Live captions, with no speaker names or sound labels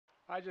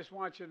I just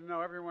want you to know,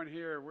 everyone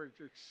here, we're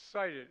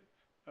excited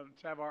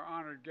to have our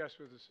honored guest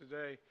with us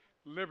today,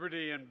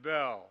 Liberty and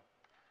Bell.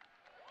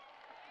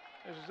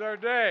 This is their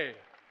day.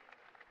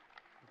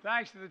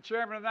 Thanks to the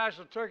chairman of the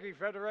National Turkey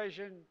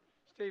Federation,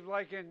 Steve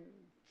Lykin,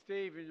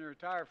 Steve and your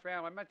entire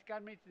family. I got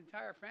to meet the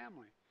entire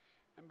family.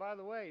 And by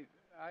the way,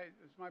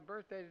 it's my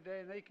birthday today,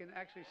 and they can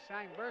actually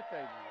sing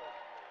birthday music.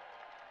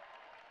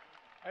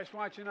 I just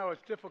want you to know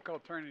it's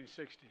difficult turning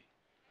 60.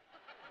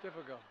 It's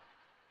difficult.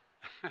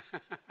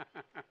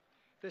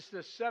 This is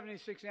the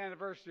 76th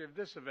anniversary of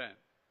this event.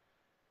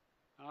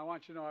 And I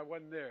want you to know I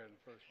wasn't there in the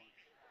first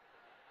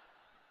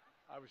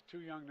one. I was too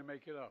young to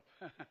make it up.